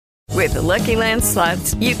With the Lucky Land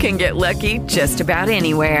Slots, you can get lucky just about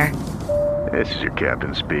anywhere. This is your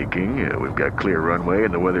captain speaking. We've got clear runway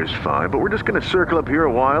and the weather's fine, but we're just going to circle up here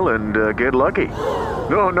a while and get lucky.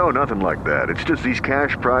 No, nothing like that. It's just these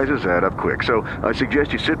cash prizes add up quick. So I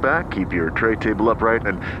suggest you sit back, keep your tray table upright,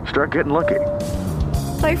 and start getting lucky.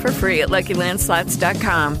 Play for free at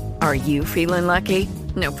LuckyLandSlots.com. Are you feeling lucky?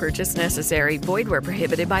 No purchase necessary. Void where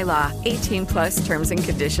prohibited by law. 18 plus terms and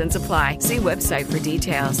conditions apply. See website for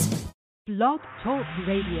details. Blog Talk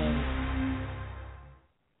Radio.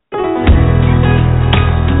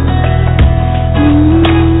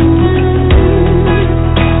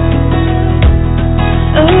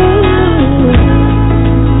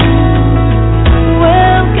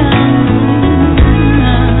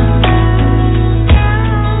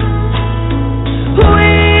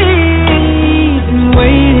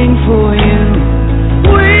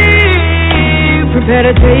 Prepared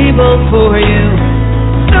a table for you.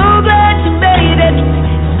 So glad you made it.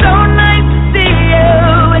 So nice to see you.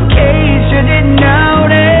 In case you didn't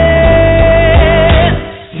notice,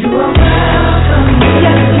 you are welcome.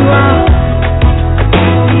 Yes, you are.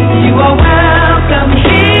 You are welcome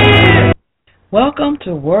here. Welcome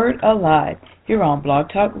to Word Alive here on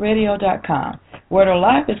blogtalkradio.com. Word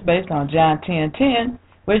Alive is based on John 10:10,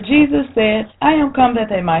 where Jesus said, "I am come that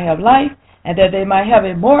they might have life, and that they might have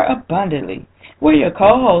it more abundantly." We're your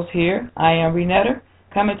co-hosts here. I am Renetta,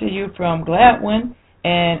 coming to you from Gladwin,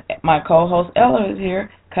 and my co-host Ella is here,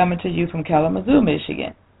 coming to you from Kalamazoo,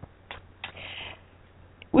 Michigan.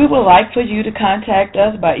 We would like for you to contact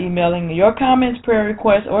us by emailing your comments, prayer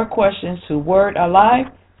requests, or questions to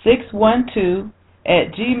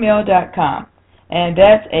wordalive612@gmail.com, and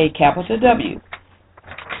that's a capital W.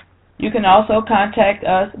 You can also contact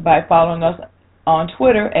us by following us on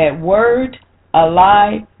Twitter at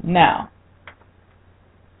WordAliveNow.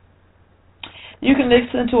 You can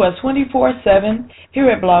listen to us 24/7 here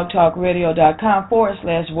at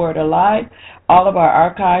blogtalkradio.com/wordalive. All of our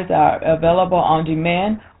archives are available on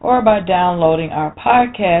demand or by downloading our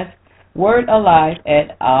podcast, Word Alive,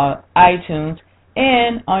 at iTunes,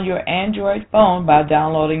 and on your Android phone by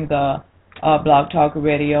downloading the Blog Talk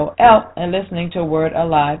Radio app and listening to Word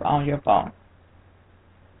Alive on your phone.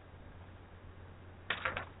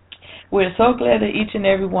 We're so glad that each and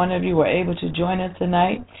every one of you were able to join us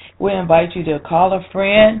tonight. We invite you to call a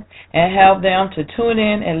friend and have them to tune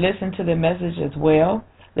in and listen to the message as well,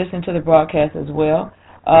 listen to the broadcast as well.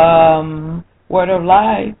 Word of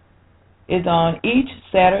Live is on each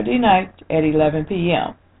Saturday night at 11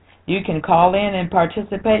 p.m. You can call in and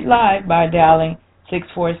participate live by dialing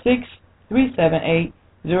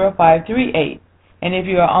 646-378-0538. And if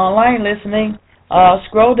you are online listening,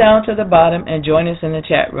 scroll down to the bottom and join us in the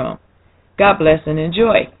chat room. God bless and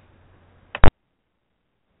enjoy.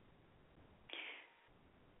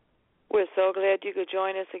 We're so glad you could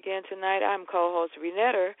join us again tonight. I'm co-host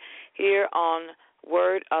Renetta here on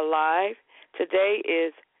Word Alive. Today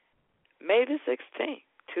is May the 16th,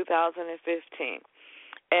 2015.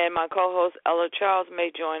 And my co-host Ella Charles may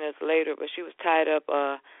join us later, but she was tied up.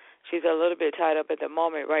 She's a little bit tied up at the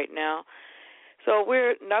moment right now. So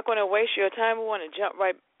we're not going to waste your time. We want to jump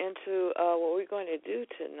right into what we're going to do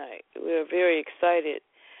tonight. We're very excited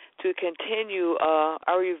to continue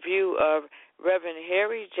our review of Reverend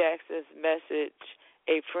Harry Jackson's message,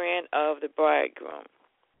 A Friend of the Bridegroom.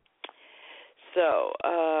 So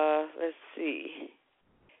let's see.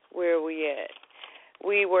 Where are we at?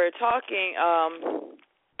 We were talking,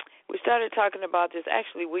 we started talking about this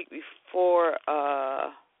actually week before,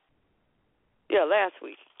 last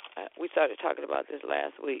week. We started talking about this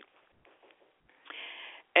last week.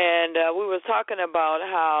 And we were talking about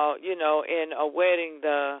how, in a wedding,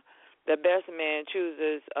 the best man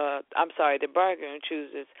chooses, the bridegroom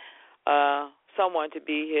chooses someone to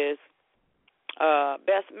be his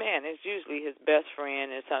best man. It's usually his best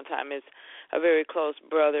friend, and sometimes it's a very close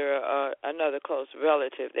brother or another close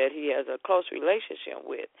relative that he has a close relationship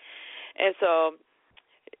with. And so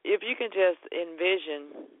if you can just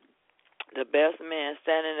envision the best man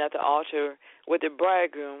standing at the altar with the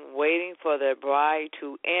bridegroom waiting for the bride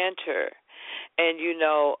to enter. And,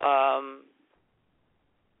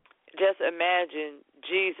 just imagine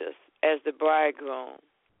Jesus as the bridegroom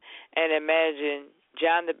and imagine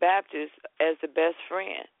John the Baptist as the best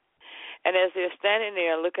friend. And as they're standing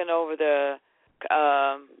there looking over the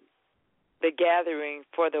the gathering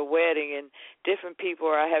for the wedding, and different people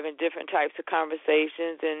are having different types of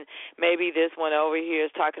conversations, and maybe this one over here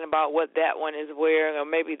is talking about what that one is wearing, or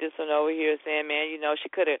maybe this one over here is saying, man, she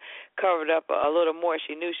could have covered up a little more.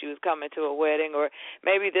 She knew she was coming to a wedding. Or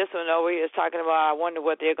maybe this one over here is talking about, I wonder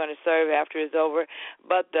what they're going to serve after it's over.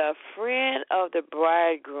 But the friend of the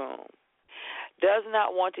bridegroom does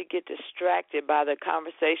not want to get distracted by the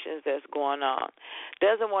conversations that's going on,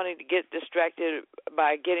 doesn't want to get distracted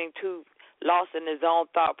by getting too lost in his own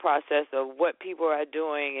thought process of what people are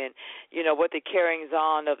doing and, what the carryings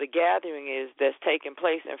on of the gathering is that's taking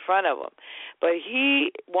place in front of him. But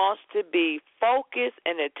he wants to be focused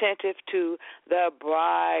and attentive to the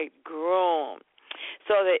bridegroom.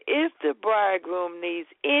 So that if the bridegroom needs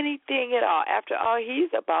anything at all, after all, he's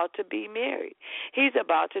about to be married. He's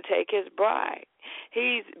about to take his bride.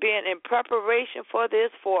 He's been in preparation for this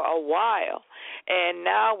for a while, and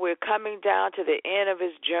now we're coming down to the end of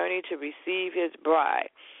his journey to receive his bride.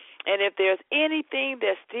 And if there's anything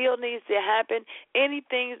that still needs to happen,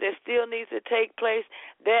 anything that still needs to take place,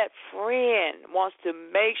 that friend wants to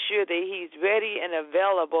make sure that he's ready and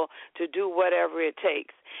available to do whatever it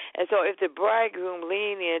takes. And so if the bridegroom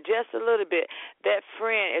lean in just a little bit, that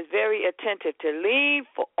friend is very attentive to lean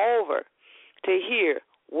over to hear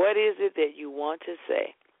what is it that you want to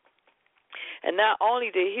say. And not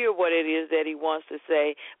only to hear what it is that he wants to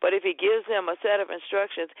say, but if he gives him a set of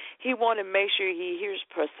instructions, he wants to make sure he hears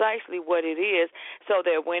precisely what it is so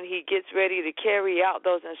that when he gets ready to carry out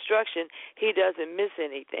those instructions, he doesn't miss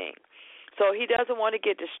anything. So he doesn't want to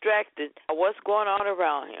get distracted by what's going on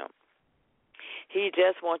around him. He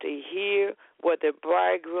just wants to hear what the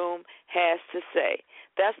bridegroom has to say.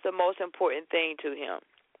 That's the most important thing to him.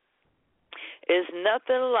 It's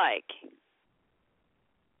nothing like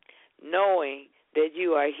knowing that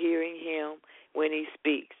you are hearing him when he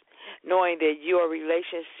speaks, knowing that your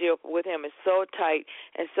relationship with him is so tight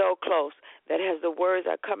and so close that as the words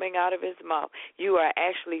are coming out of his mouth, you are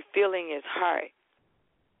actually feeling his heart,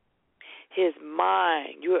 his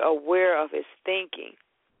mind. You're aware of his thinking.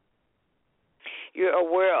 You're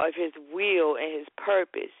aware of his will and his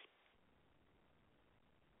purpose.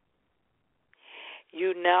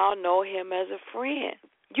 You now know him as a friend.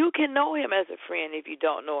 You can know him as a friend if you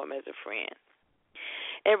don't know him as a friend.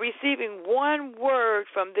 And receiving one word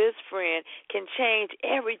from this friend can change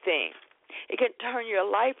everything. It can turn your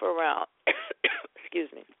life around. Excuse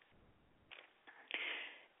me.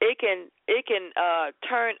 It can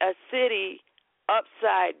turn a city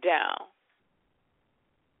upside down.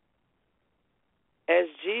 As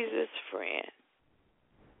Jesus' friend,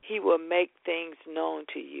 he will make things known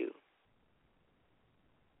to you.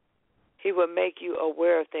 He will make you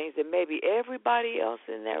aware of things that maybe everybody else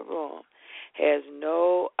in that room has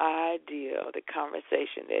no idea of the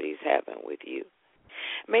conversation that he's having with you.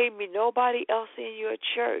 Maybe nobody else in your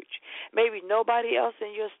church. Maybe nobody else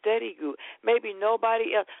in your study group. Maybe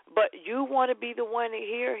nobody else. But you want to be the one to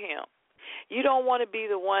hear him. You don't want to be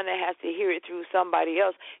the one that has to hear it through somebody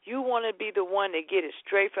else. You want to be the one to get it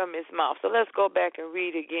straight from his mouth. So let's go back and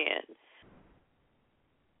read again.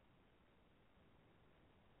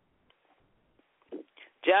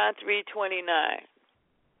 John 3:29.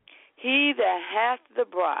 He that hath the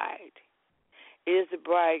bride is the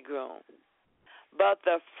bridegroom, but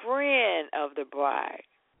the friend of the bride,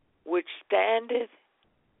 which standeth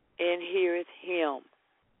and heareth him,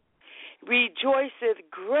 rejoiceth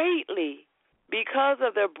greatly because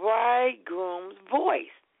of the bridegroom's voice.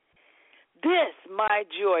 This my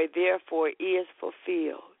joy, therefore, is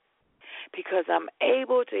fulfilled, because I'm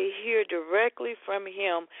able to hear directly from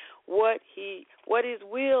him what his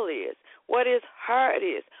will is, what his heart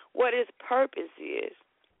is, what his purpose is.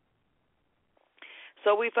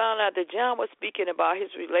 So we found out that John was speaking about his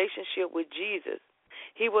relationship with Jesus.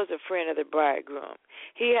 He was a friend of the bridegroom.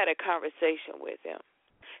 He had a conversation with him.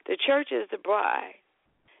 The church is the bride,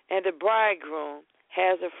 and the bridegroom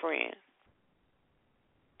has a friend.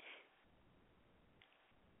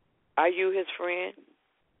 Are you his friend?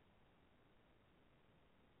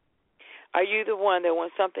 Are you the one that when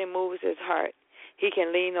something moves his heart, he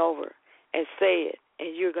can lean over and say it,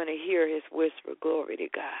 and you're going to hear his whisper, glory to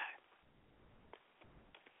God?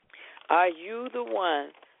 Are you the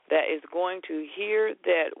one that is going to hear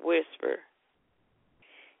that whisper,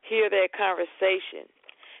 hear that conversation,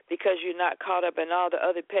 because you're not caught up in all the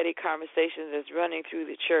other petty conversations that's running through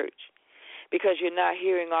the church, because you're not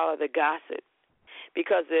hearing all of the gossip,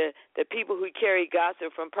 because the people who carry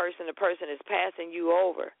gossip from person to person is passing you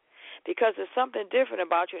over, because there's something different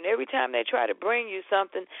about you, and every time they try to bring you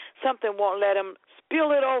something, something won't let them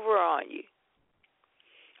spill it over on you.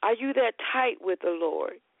 Are you that tight with the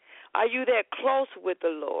Lord? Are you that close with the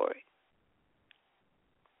Lord?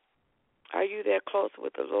 Are you that close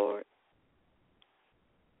with the Lord?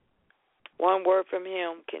 One word from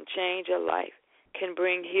Him can change a life, can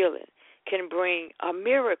bring healing, can bring a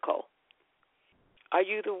miracle. Are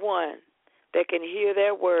you the one that can hear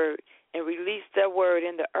that word and release that word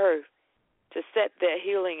in the earth to set that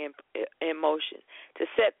healing in motion, to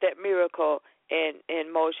set that miracle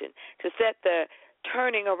in motion, to set the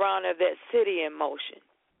turning around of that city in motion?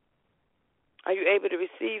 Are you able to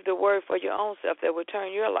receive the word for your own self that will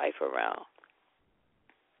turn your life around?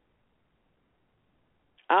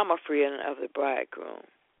 I'm a friend of the Bridegroom.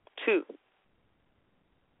 2,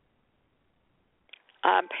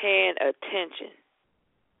 I'm paying attention.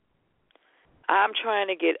 I'm trying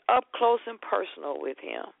to get up close and personal with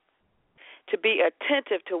Him, to be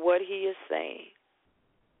attentive to what He is saying.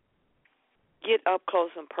 Get up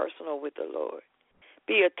close and personal with the Lord.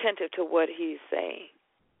 Be attentive to what He's saying.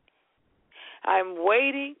 I'm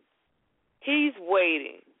waiting. He's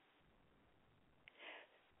waiting.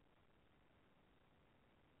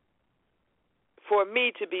 For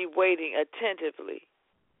me to be waiting attentively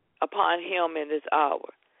upon Him in this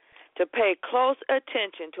hour, to pay close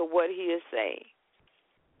attention to what He is saying.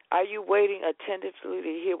 Are you waiting attentively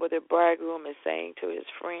to hear what the Bridegroom is saying to His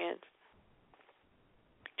friends?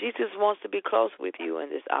 Jesus wants to be close with you in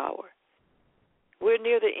this hour. We're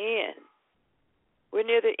near the end. We're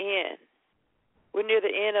near the end. We're near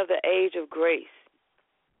the end of the age of grace.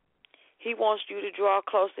 He wants you to draw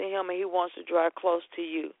close to Him, and He wants to draw close to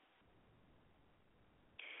you.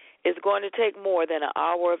 It's going to take more than an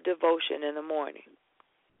hour of devotion in the morning.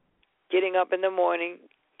 Getting up in the morning,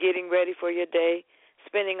 getting ready for your day,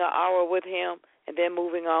 spending an hour with Him, and then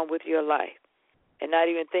moving on with your life, and not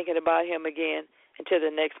even thinking about Him again until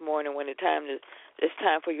the next morning when it's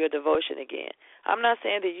time for your devotion again. I'm not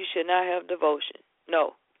saying that you should not have devotion.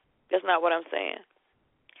 No, that's not what I'm saying.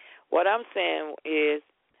 What I'm saying is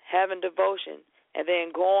having devotion and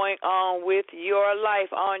then going on with your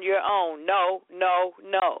life on your own. No, no,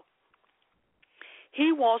 no.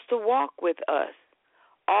 He wants to walk with us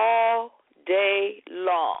all day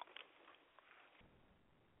long.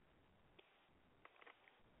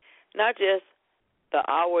 Not just the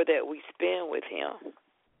hour that we spend with Him,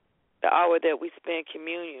 the hour that we spend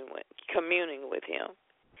communing with Him.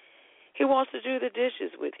 He wants to do the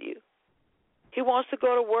dishes with you. He wants to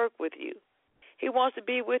go to work with you. He wants to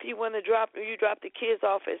be with you when you drop the kids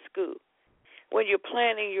off at school, when you're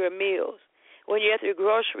planning your meals, when you're at the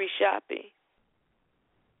grocery shopping.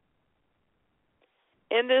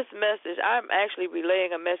 In this message, I'm actually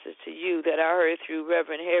relaying a message to you that I heard through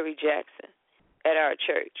Reverend Harry Jackson at our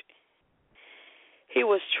church. He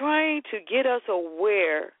was trying to get us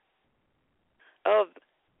aware of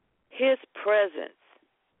His presence,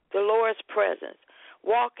 the Lord's presence,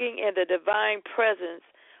 walking in the divine presence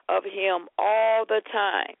of Him all the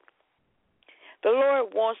time. The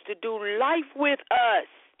Lord wants to do life with us.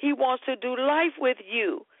 He wants to do life with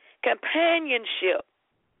you, companionship.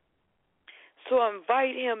 So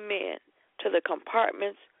invite Him in to the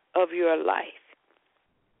compartments of your life.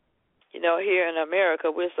 You know, here in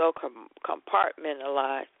America, we're so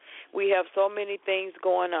compartmentalized. We have so many things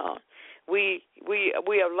going on. We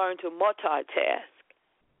have learned to multitask.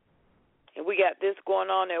 And we got this going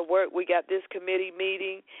on at work. We got this committee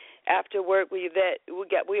meeting. After work, we're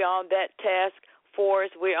on that task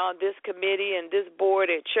force. We're on this committee and this board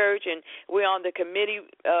at church, and we're on the committee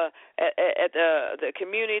at the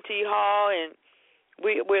community hall, and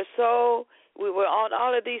we're on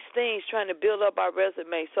all of these things trying to build up our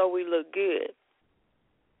resume so we look good.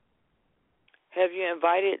 Have you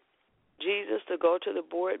invited Jesus to go to the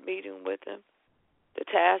board meeting with Him, the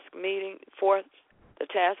task force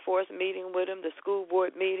meeting with Him, the school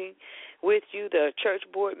board meeting with you, the church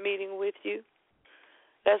board meeting with you?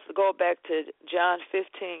 Let's go back to John 15,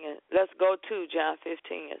 and let's go to John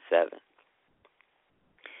 15 and 7.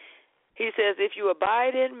 He says, if you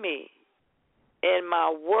abide in me, and my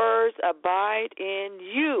words abide in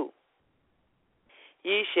you,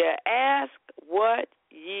 ye shall ask what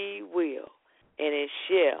ye will, and it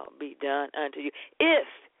shall be done unto you. If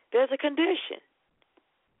there's a condition.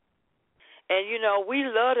 And, you know, we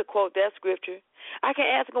love to quote that scripture. I can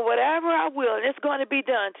ask Him whatever I will, and it's going to be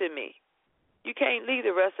done to me. You can't leave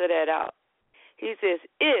the rest of that out. He says,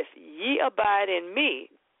 if ye abide in me,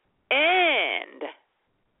 and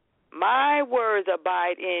my words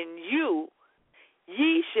abide in you,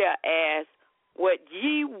 ye shall ask what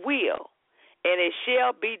ye will, and it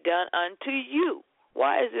shall be done unto you.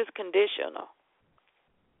 Why is this conditional?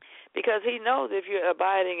 Because He knows if you're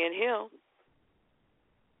abiding in Him,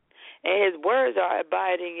 and His words are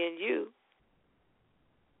abiding in you,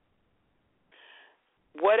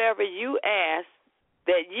 whatever you ask,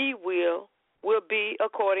 that ye will be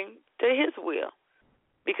according to his will,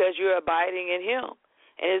 because you're abiding in him,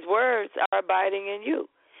 and his words are abiding in you.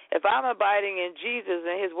 If I'm abiding in Jesus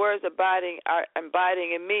and his words are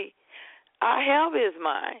abiding in me, I have his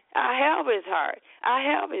mind, I have his heart, I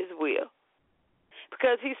have his will,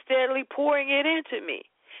 because he's steadily pouring it into me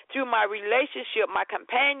through my relationship, my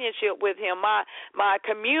companionship with him, my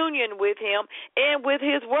communion with him, and with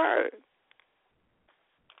his word.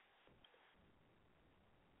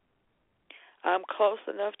 I'm close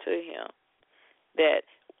enough to him that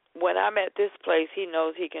when I'm at this place, he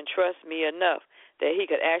knows he can trust me enough that he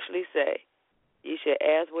could actually say, ye shall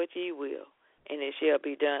ask what ye will, and it shall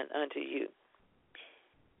be done unto you.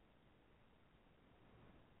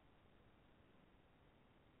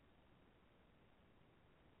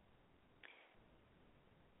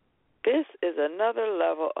 This is another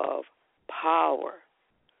level of power,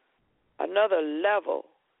 another level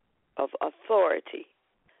of authority,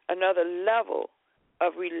 another level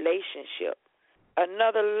of relationship,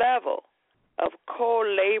 another level of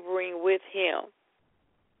co-laboring with him.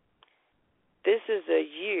 This is a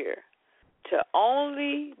year to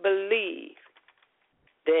only believe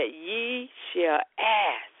that ye shall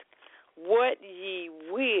ask what ye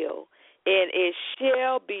will, and it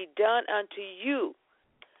shall be done unto you.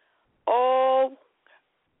 Oh,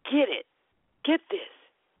 get it. Get this.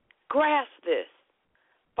 Grasp this.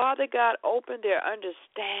 Father God, open their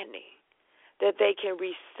understanding that they can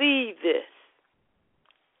receive this.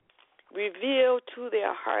 Reveal to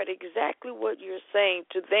their heart exactly what you're saying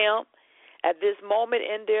to them at this moment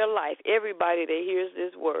in their life, everybody that hears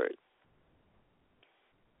this word.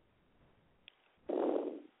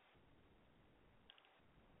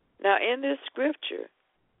 Now, in this scripture,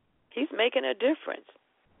 he's making a difference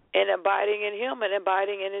in abiding in him and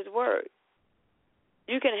abiding in his word.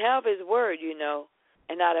 You can have his word,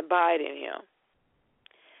 and not abide in him.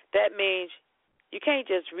 That means you can't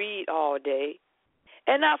just read all day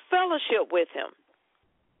and not fellowship with him.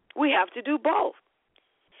 We have to do both.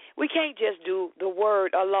 We can't just do the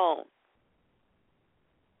word alone.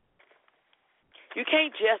 You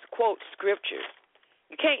can't just quote scriptures.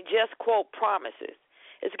 You can't just quote promises.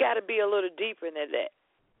 It's got to be a little deeper than that.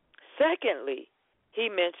 Secondly, he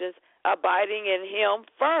mentions abiding in him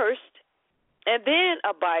first and then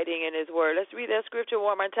abiding in his word. Let's read that scripture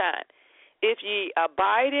one more time. If ye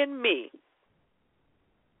abide in me,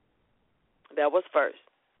 that was first.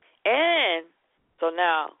 And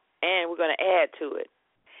we're going to add to it.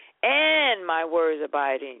 And my words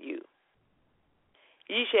abide in you.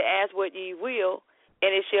 Ye shall ask what ye will,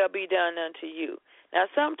 and it shall be done unto you. Now,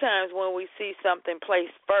 sometimes when we see something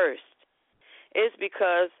placed first, it's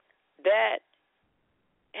because that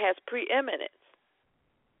has preeminence.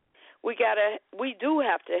 We do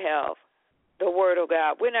have to have the word of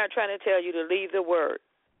God. We're not trying to tell you to leave the word.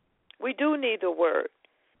 We do need the word,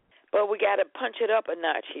 but we got to punch it up a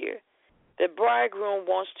notch here. The bridegroom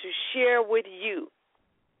wants to share with you.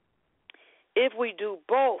 If we do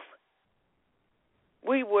both,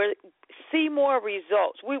 we will see more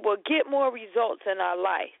results. We will get more results in our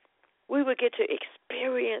life. We will get to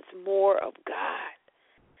experience more of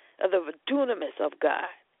God, of the dunamis of God.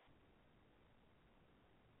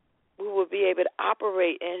 We will be able to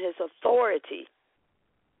operate in his authority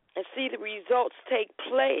and see the results take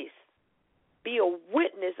place. Be a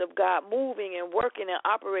witness of God moving and working and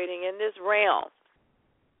operating in this realm.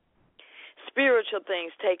 Spiritual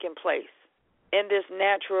things taking place in this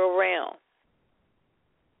natural realm.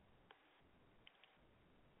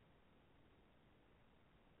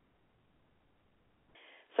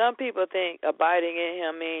 Some people think abiding in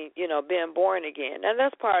him means, being born again. Now,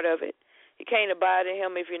 that's part of it. You can't abide in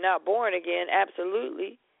him if you're not born again,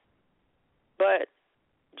 absolutely. But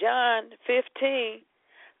John 15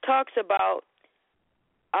 talks about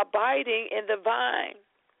abiding in the vine,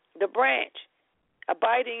 the branch,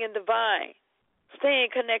 abiding in the vine, staying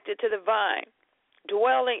connected to the vine,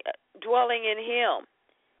 dwelling in him.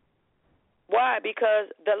 Why? Because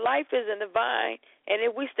the life is in the vine, and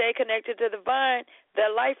if we stay connected to the vine,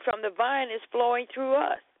 the life from the vine is flowing through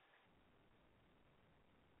us.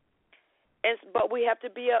 But we have to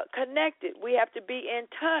be connected. We have to be in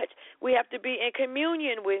touch. We have to be in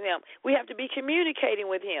communion with him. We have to be communicating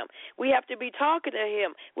with him. We have to be talking to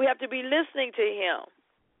him. We have to be listening to him.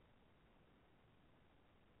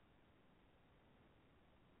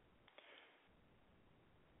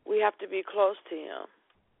 We have to be close to him.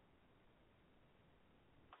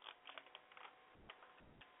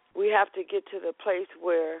 We have to get to the place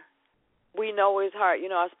where we know his heart.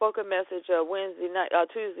 I spoke a message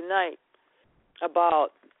Tuesday night about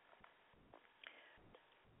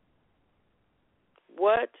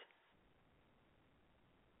what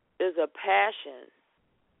is a passion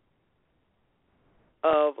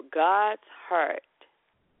of God's heart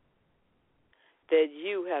that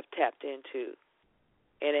you have tapped into,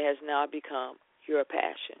 and it has now become your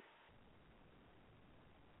passion.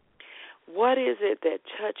 What is it that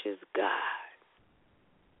touches God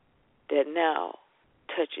that now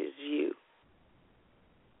touches you?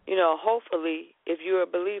 You know, hopefully, if you're a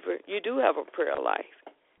believer, you do have a prayer life,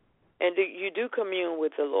 and you do commune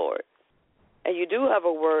with the Lord, and you do have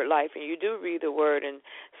a word life, and you do read the Word and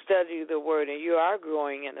study the Word, and you are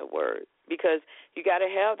growing in the Word, because you got to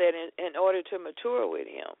have that in order to mature with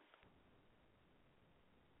Him.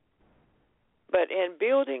 But in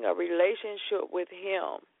building a relationship with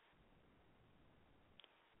Him,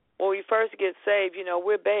 when we first get saved, you know,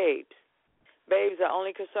 we're babes. Babes are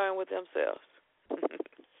only concerned with themselves.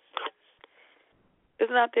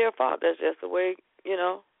 It's not their fault. That's just the way, you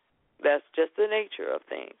know, that's just the nature of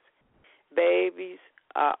things. Babies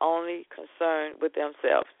are only concerned with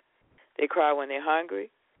themselves. They cry when they're hungry.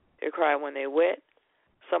 They cry when they're wet.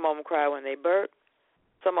 Some of them cry when they burp.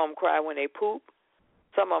 Some of them cry when they poop.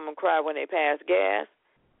 Some of them cry when they pass gas.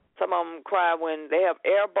 Some of them cry when they have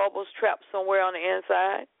air bubbles trapped somewhere on the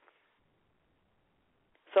inside.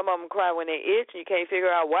 Some of them cry when they itch and you can't figure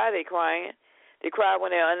out why they're crying. They cry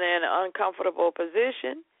when they're in an uncomfortable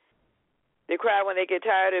position. They cry when they get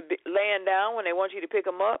tired of laying down, when they want you to pick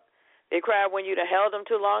them up. They cry when you held them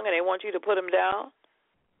too long and they want you to put them down.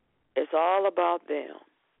 It's all about them.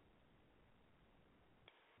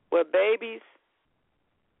 Well, babies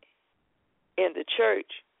in the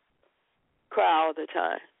church cry all the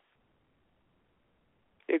time.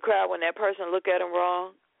 They cry when that person look at them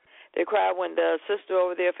wrong. They cry when the sister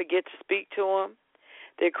over there forget to speak to them.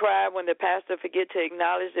 They cry when the pastor forget to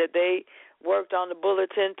acknowledge that they worked on the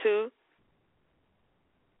bulletin too.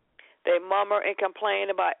 They murmur and complain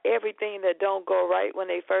about everything that don't go right when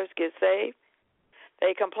they first get saved.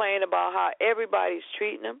 They complain about how everybody's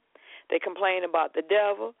treating them. They complain about the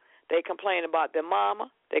devil. They complain about their mama.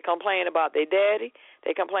 They complain about their daddy.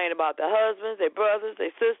 They complain about their husbands, their brothers,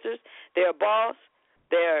 their sisters, their boss,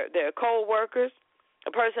 their co-workers,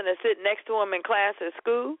 the person that's sitting next to them in class at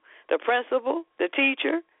school, the principal, the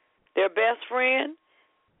teacher, their best friend.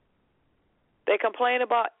 They complain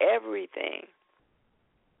about everything.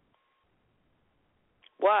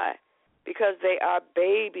 Why? Because they are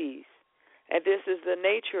babies, and this is the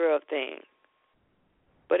nature of things.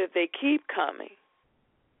 But if they keep coming,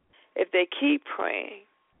 if they keep praying,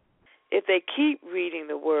 if they keep reading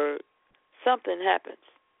the Word, something happens.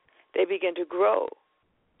 They begin to grow.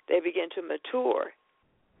 They begin to mature.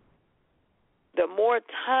 The more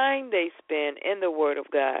time they spend in the Word of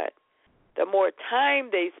God, the more time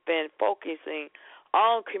they spend focusing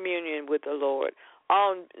on communion with the Lord,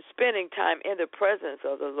 on spending time in the presence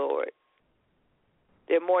of the Lord,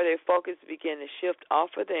 the more their focus begin to shift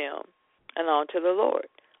off of them and onto the Lord,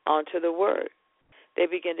 onto the Word. They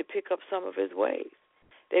begin to pick up some of His ways.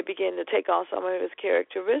 They begin to take on some of His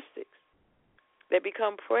characteristics. They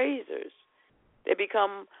become praisers. They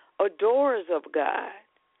become adorers of God.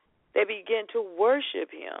 They begin to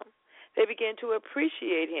worship Him. They begin to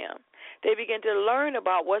appreciate Him. They begin to learn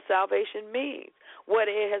about what salvation means, what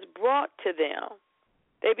it has brought to them.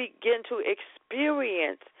 They begin to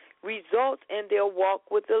experience results in their walk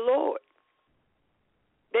with the Lord.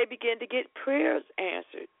 They begin to get prayers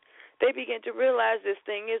answered. They begin to realize this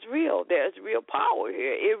thing is real. There's real power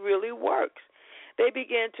here. It really works. They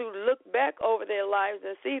begin to look back over their lives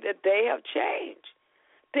and see that they have changed.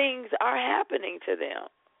 Things are happening to them.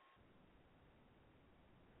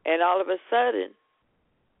 And all of a sudden,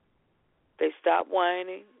 they stop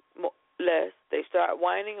whining less. They start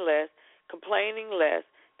whining less, complaining less.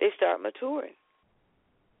 They start maturing.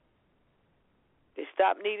 They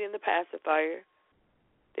stop needing the pacifier.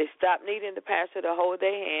 They stop needing the pastor to hold their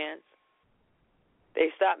hands. They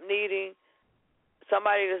stop needing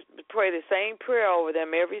somebody to pray the same prayer over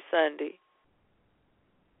them every Sunday.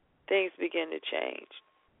 Things begin to change.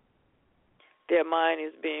 Their mind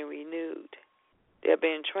is being renewed. They're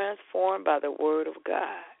being transformed by the Word of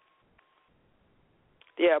God.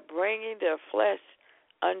 They are bringing their flesh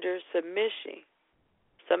under submission.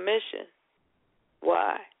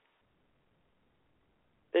 Why?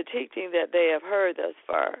 The teaching that they have heard thus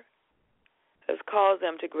far has caused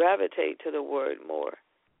them to gravitate to the Word more,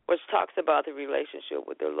 which talks about the relationship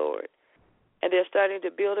with the Lord. And they're starting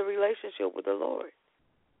to build a relationship with the Lord.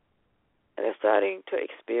 And they're starting to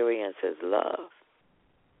experience His love.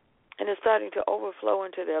 And it's starting to overflow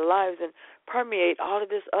into their lives and permeate all of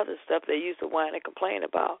this other stuff they used to whine and complain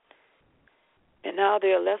about. And now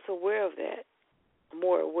they're less aware of that,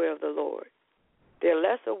 more aware of the Lord. They're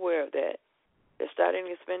less aware of that. They're starting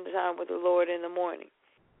to spend time with the Lord in the morning,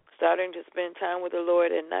 starting to spend time with the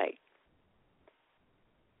Lord at night.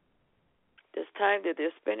 This time that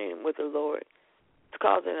they're spending with the Lord, it's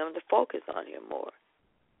causing them to focus on Him more.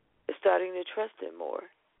 They're starting to trust Him more.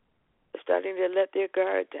 They're starting to let their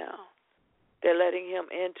guard down. They're letting Him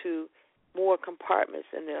into more compartments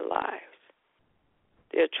in their lives.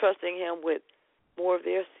 They're trusting Him with more of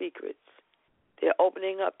their secrets. They're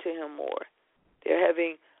opening up to Him more. They're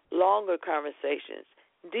having longer conversations,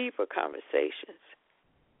 deeper conversations.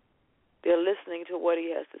 They're listening to what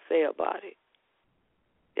He has to say about it.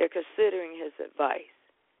 They're considering His advice.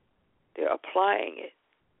 They're applying it.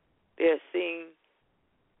 They're seeing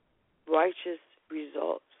righteous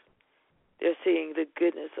results. They're seeing the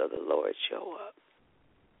goodness of the Lord show up.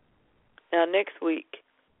 Now, next week,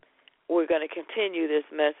 we're going to continue this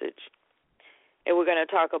message, and we're going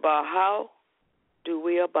to talk about how do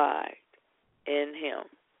we abide in Him.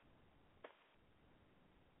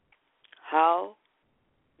 How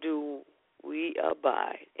do we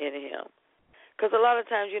abide in Him? Because a lot of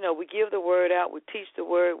times, we give the word out, we teach the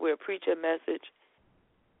word, we preach a message,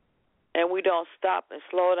 and we don't stop and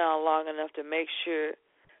slow down long enough to make sure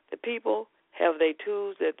the people have the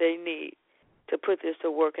tools that they need to put this to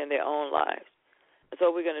work in their own lives. And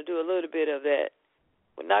so we're going to do a little bit of that.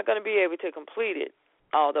 We're not going to be able to complete it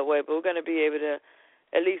all the way, but we're going to be able to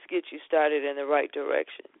at least get you started in the right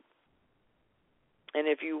direction. And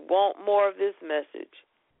if you want more of this message,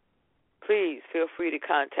 please feel free to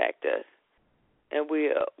contact us, and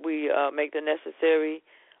we make the necessary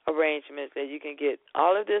arrangements that you can get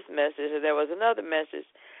all of this message. And there was another message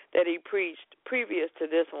that he preached previous to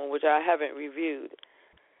this one, which I haven't reviewed,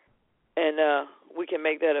 and we can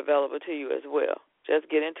make that available to you as well. Just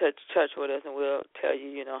get in touch with us, and we'll tell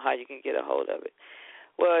you, how you can get a hold of it.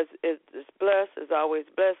 Well, it's blessed. It's always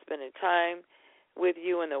blessed spending time with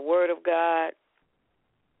you in the Word of God.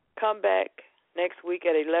 Come back next week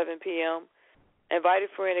at 11 p.m. Invite a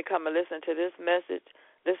friend to come and listen to this message.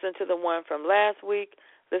 Listen to the one from last week.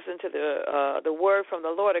 Listen to the word from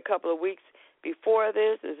the Lord a couple of weeks before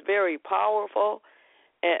this. It's very powerful.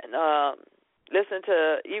 And listen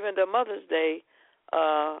to even the Mother's Day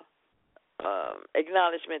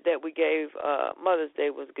acknowledgement that we gave. Mother's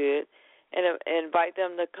Day was good. And invite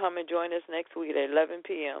them to come and join us next week at 11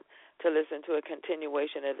 p.m. to listen to a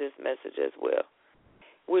continuation of this message as well.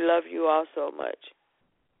 We love you all so much.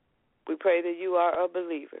 We pray that you are a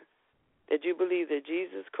believer, that you believe that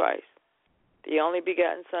Jesus Christ, the only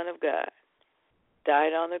begotten Son of God,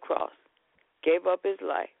 died on the cross, gave up His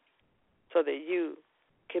life so that you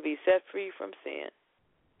could be set free from sin.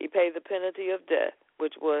 He paid the penalty of death,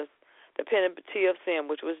 which was the penalty of sin,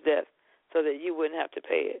 which was death, so that you wouldn't have to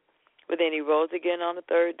pay it. But then He rose again on the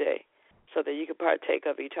third day so that you could partake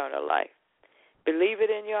of eternal life. Believe it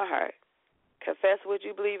in your heart. Confess what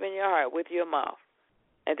you believe in your heart with your mouth,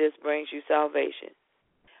 and this brings you salvation.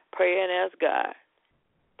 Pray and ask God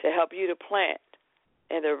to help you to plant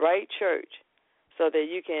in the right church so that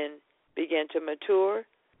you can begin to mature,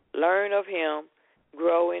 learn of Him,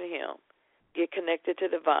 grow in Him, get connected to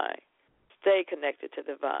the vine, stay connected to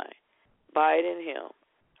the vine, abide in Him,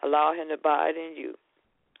 allow Him to abide in you,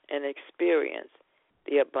 and experience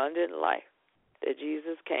the abundant life that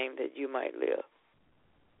Jesus came that you might live.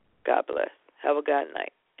 God bless. Have a God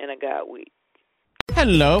night and a God week.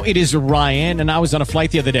 Hello, it is Ryan, and I was on a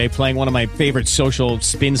flight the other day playing one of my favorite social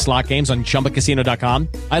spin slot games on ChumbaCasino.com.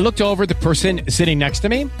 I looked over at the person sitting next to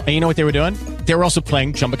me, and you know what they were doing? They were also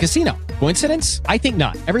playing Chumba Casino. Coincidence? I think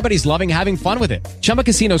not. Everybody's loving having fun with it. Chumba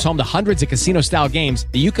Casino is home to hundreds of casino-style games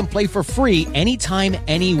that you can play for free anytime,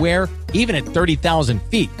 anywhere, even at 30,000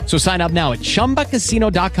 feet. So sign up now at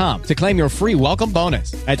ChumbaCasino.com to claim your free welcome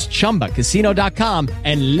bonus. That's ChumbaCasino.com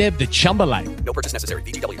and live the Chumba life. No purchase necessary.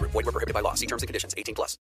 VGW. Void where prohibited by law. See terms and conditions. 18+.